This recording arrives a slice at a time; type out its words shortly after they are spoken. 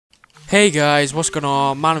Hey guys, what's going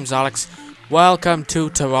on? My name's Alex. Welcome to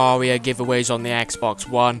Terraria giveaways on the Xbox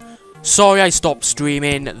One. Sorry I stopped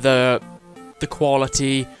streaming, the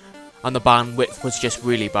quality and the bandwidth was just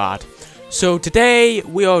really bad. So today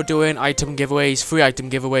we are doing item giveaways, free item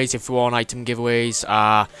giveaways. If you want item giveaways,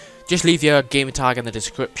 just leave your gamer tag in the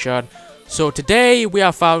description. So today we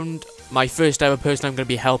have found my first ever person I'm going to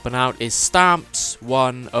be helping out is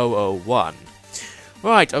Stamps1001.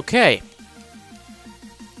 Right, okay.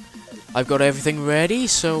 I've got everything ready,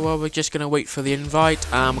 so we're just going to wait for the invite,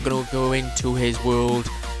 and we're going to go into his world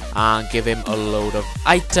and give him a load of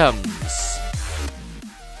items.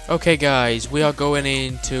 Okay guys, we are going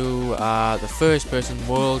into the first person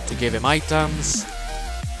world to give him items.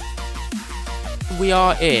 We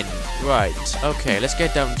are in. Right, okay, let's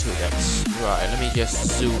get down to this. Right, let me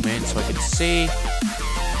just zoom in so I can see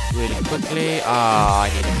really quickly.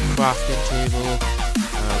 I need a crafting table.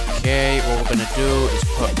 Okay, what we're gonna do is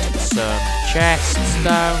put some chests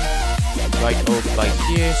down right over by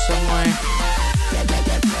here somewhere.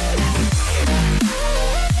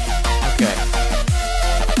 Okay,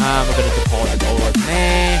 we're gonna deposit all in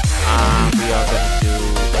there, and we are gonna do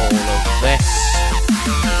all of this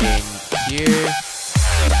in here.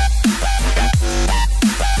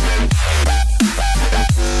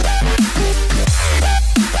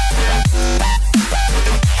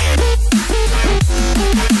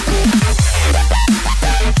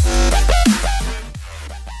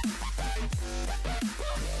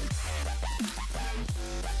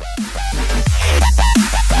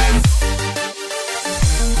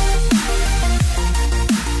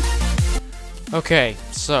 Okay,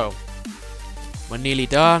 so we're nearly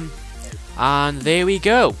done, and there we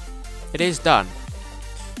go. It is done.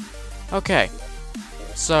 Okay,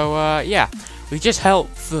 so yeah, we just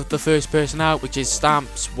helped the first person out, which is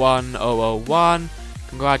Stamps1001.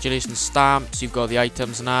 Congratulations, Stamps, you've got the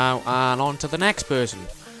items now, and on to the next person.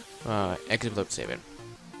 Exit without saving.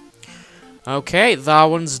 Okay, that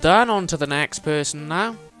one's done. On to the next person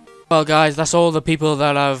now. Well guys, that's all the people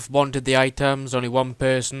that have wanted the items. Only one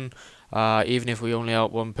person. Even if we only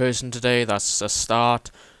help one person today, that's a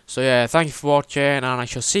start. So yeah, thank you for watching, and I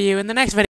shall see you in the next video.